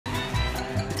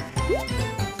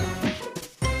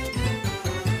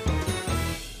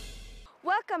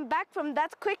Welcome back from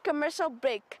that quick commercial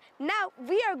break. Now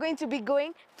we are going to be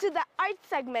going to the art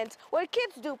segment where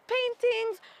kids do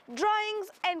paintings,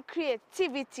 drawings, and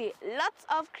creativity. Lots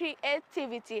of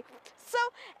creativity. So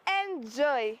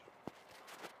enjoy!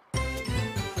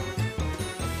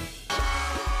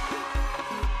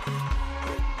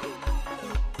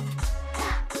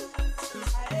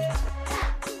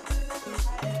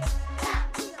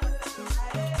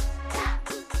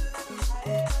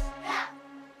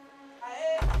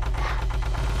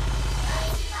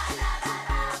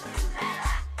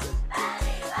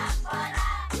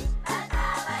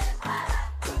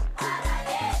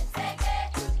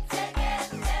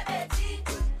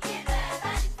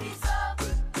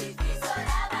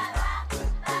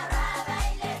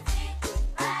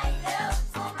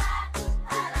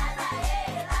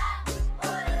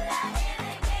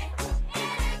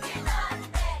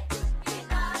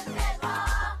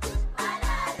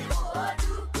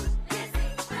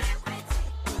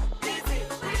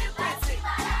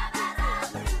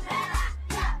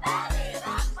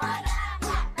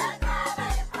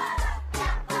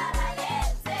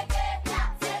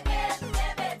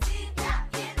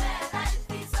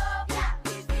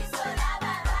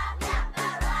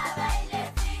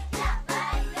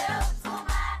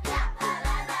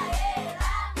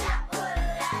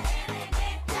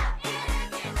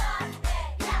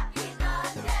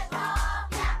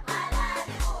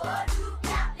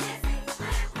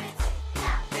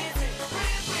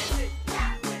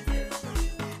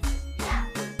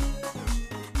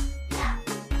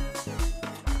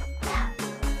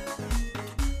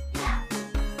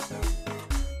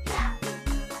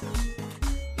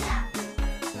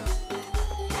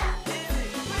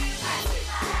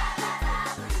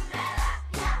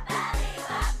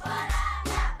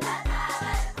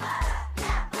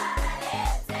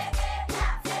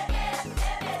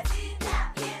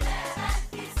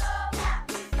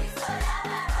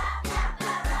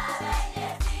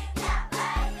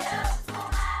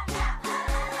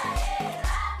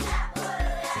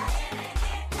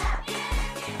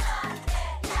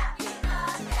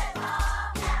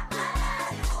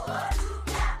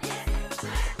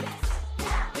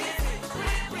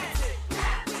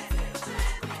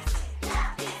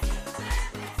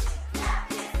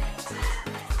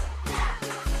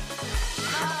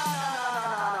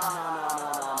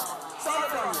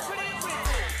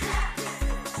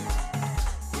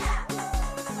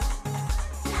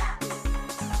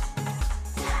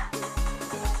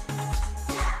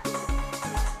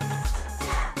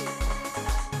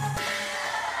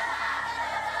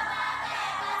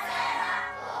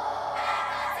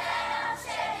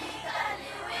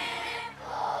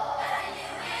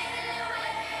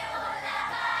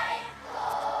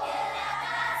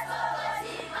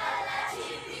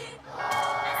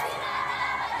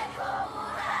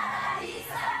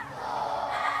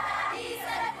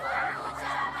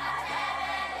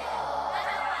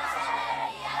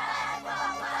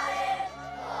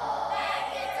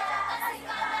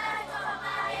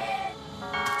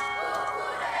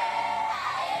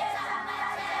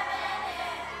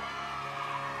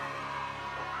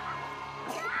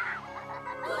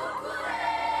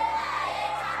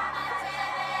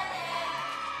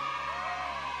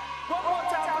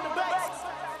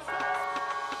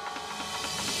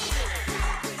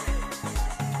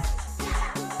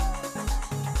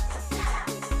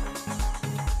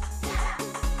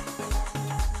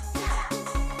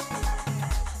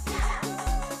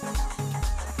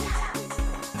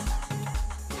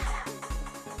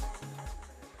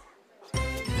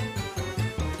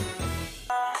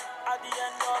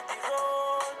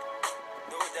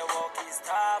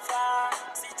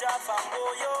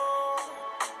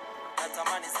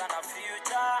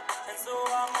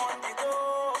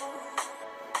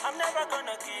 I'm never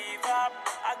gonna give up.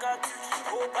 I got to keep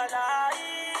hope alive.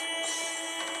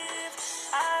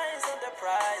 Eyes on the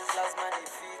prize, las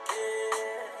magnifique.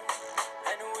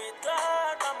 And with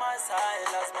God by my side,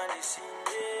 las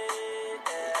magnifique.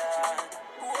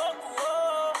 Whoa,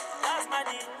 whoa, las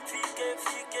magnifique,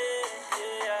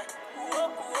 yeah. Whoa,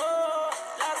 whoa,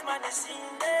 las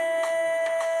magnifique.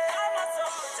 I'm a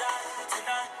soldier,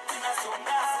 tuna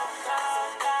songa,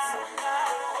 songa.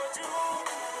 Oh, you,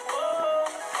 oh,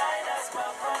 guide us,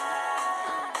 Papa.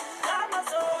 I'm a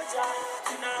soldier,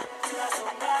 tuna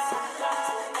songa, songa.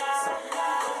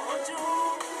 Oh, you,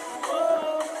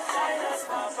 oh, guide us,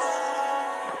 Papa.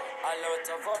 A lot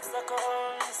of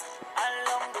obstacles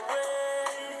along the way.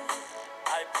 I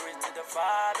pray to the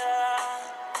Father,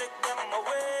 take them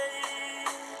away,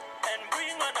 and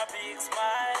bring on a big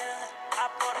smile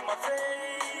upon my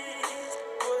face.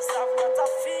 'Cause I've got a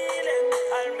feeling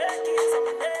I'll make it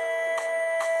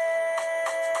someday.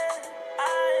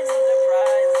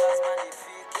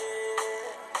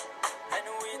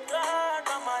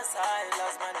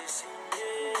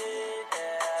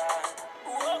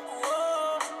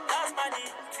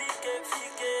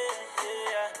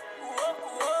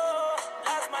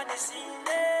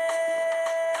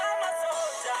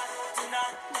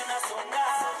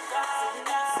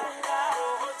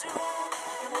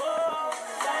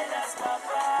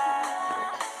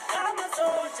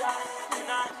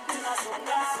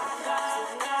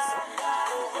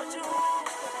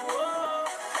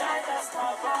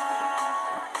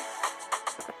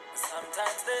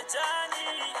 the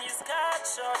journey is cut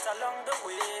short along the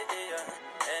way,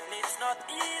 and it's not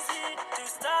easy to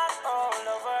start all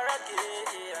over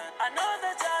again. I know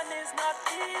the journey is not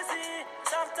easy.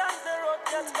 Sometimes the road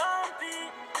gets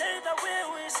bumpy. Either way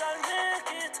we shall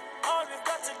make it. All we've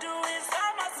got to do is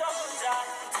come a soldier.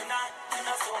 Tonight,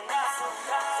 songa,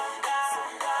 songa, songa,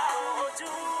 songa. Oh,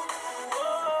 you,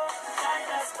 oh, guide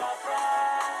us, Papa.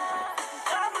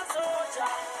 Come a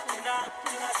soldier. Tonight,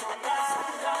 songa,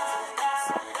 songa, songa,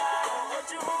 songa. Oh,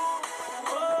 you,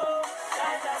 oh,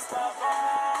 guide us, Papa.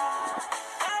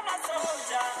 Come a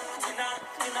soldier. Tonight,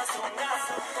 songa,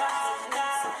 songa, songa,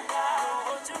 songa.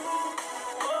 Oh, you,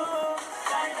 oh,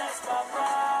 guide us, Papa.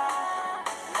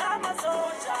 I'm a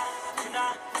soldier, tuna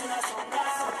songa,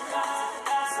 songa,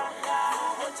 songa, songa.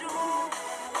 Oh, you,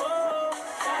 oh,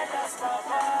 guide us,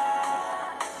 Papa.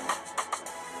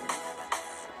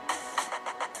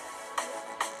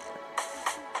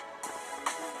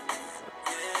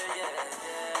 Yeah, yeah,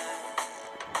 yeah.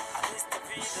 I miss the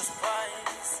Venus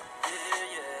Pines. Yeah,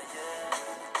 yeah, yeah.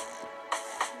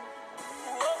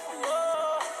 Whoa,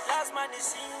 whoa, last man is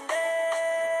in there.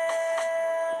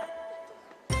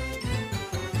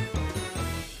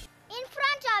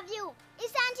 You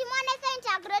is Auntie Monica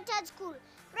Integrated School,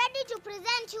 ready to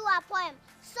present you a poem.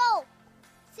 So,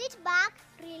 sit back,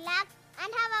 relax,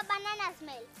 and have a banana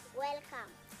smell.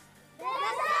 Welcome. The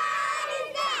sun is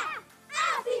there,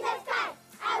 up in the sky.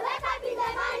 I wake up in the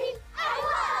morning, I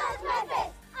wash my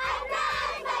face, I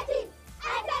brush my teeth, I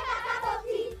take a cup of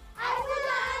tea, I put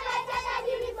on my tattered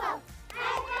uniform,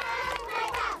 I brush my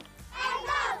tongue, and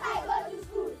now I go to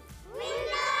school. With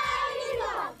no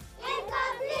uniform,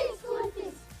 incomplete school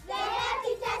fees. The head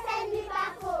teacher sent me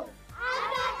back home.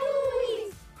 After 2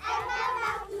 weeks, I went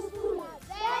back to school.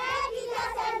 The head teacher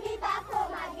sent me back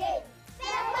home again.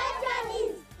 The question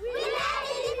is, will I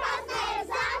really pass my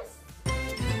exams?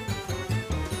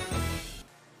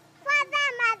 Father,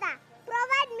 mother,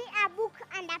 provide me a book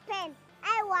and a pen.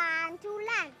 I want to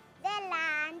learn. The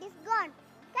land is gone.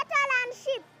 Cattle and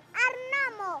sheep are no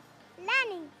more.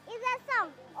 Learning is a song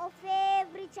of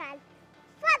every child.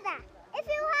 Father, if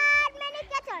you had many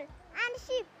cattle and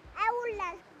sheep, I would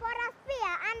ask for a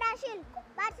spear and a shield.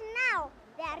 But now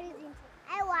there isn't.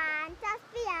 I want a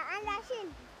spear and a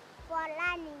shield for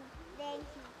learning. Thank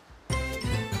you.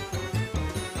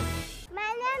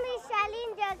 My name is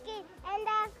Charlene Joki and I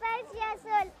am 5 years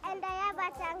old and I have a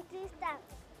tongue twister.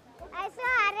 I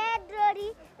saw a red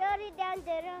lorry down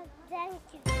the road. Thank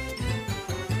you.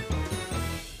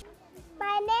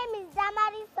 My name is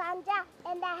Damari Sanja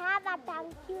and I have a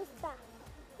tongue twister.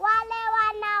 Wale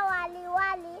wana wali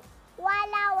wali,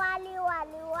 wala wali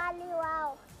wali wali wow.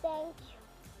 Thank you.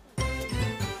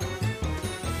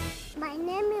 My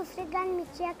name is Regan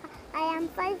Micheka. I am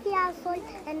 5 years old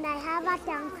and I have a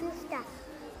tongue twister.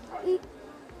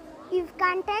 If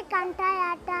can't I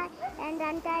tie and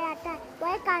untie a tie,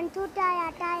 why can't you tie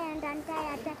a tie and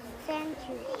untie a tie? Thank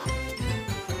you.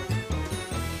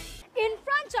 In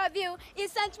front of you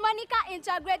is St. Monica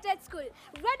Integrated School,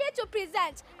 ready to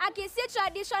present a Kisi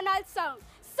traditional song.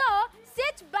 So,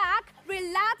 sit back,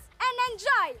 relax, and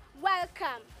enjoy.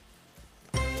 Welcome.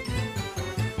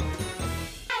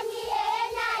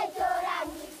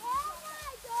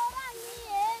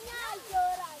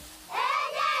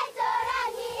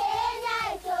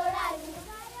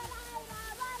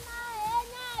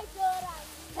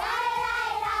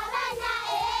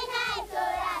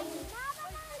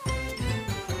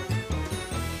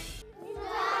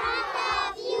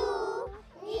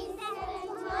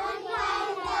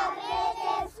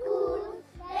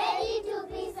 Ready to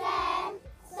present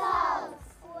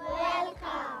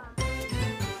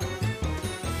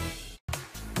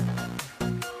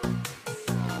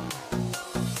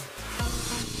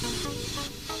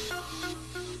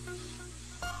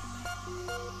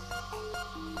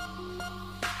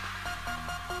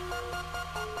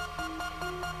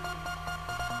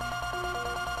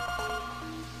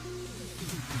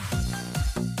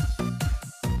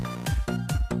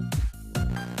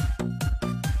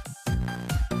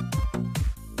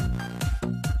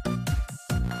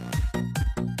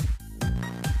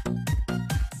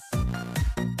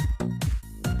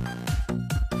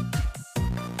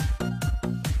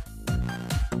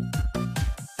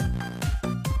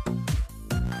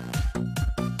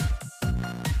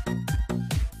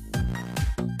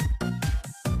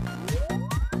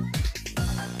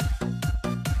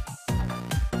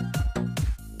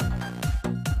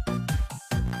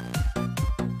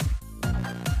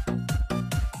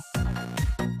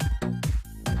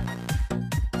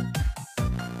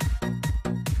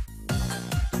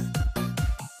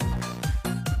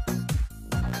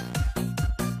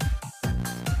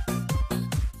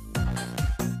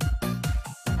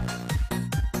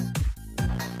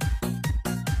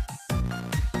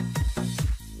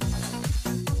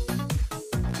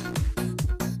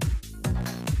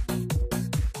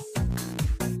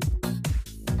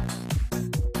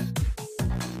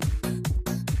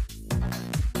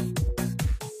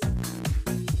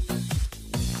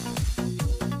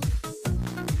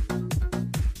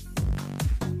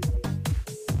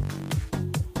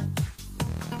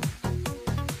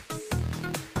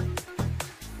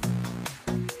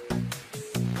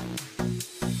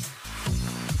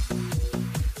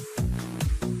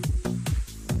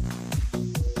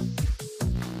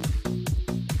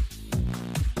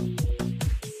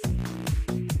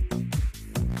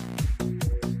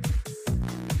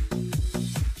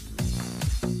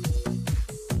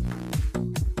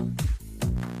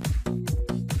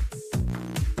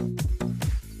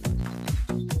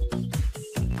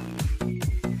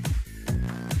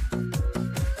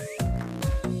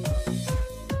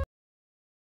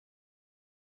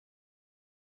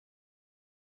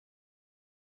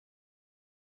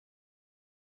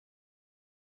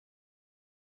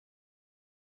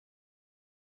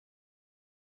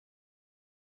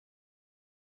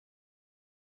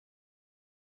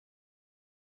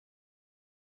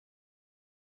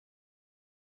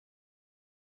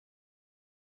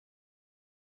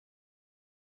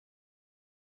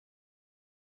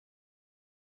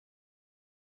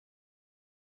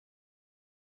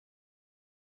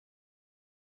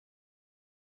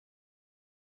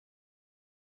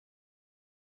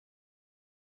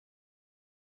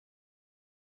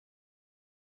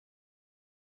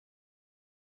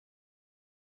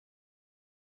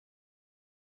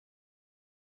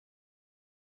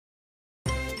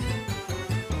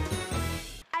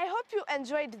hope you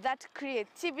enjoyed that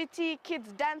creativity,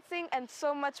 kids dancing, and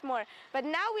so much more. But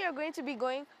now we are going to be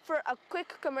going for a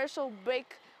quick commercial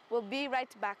break. We'll be right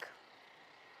back.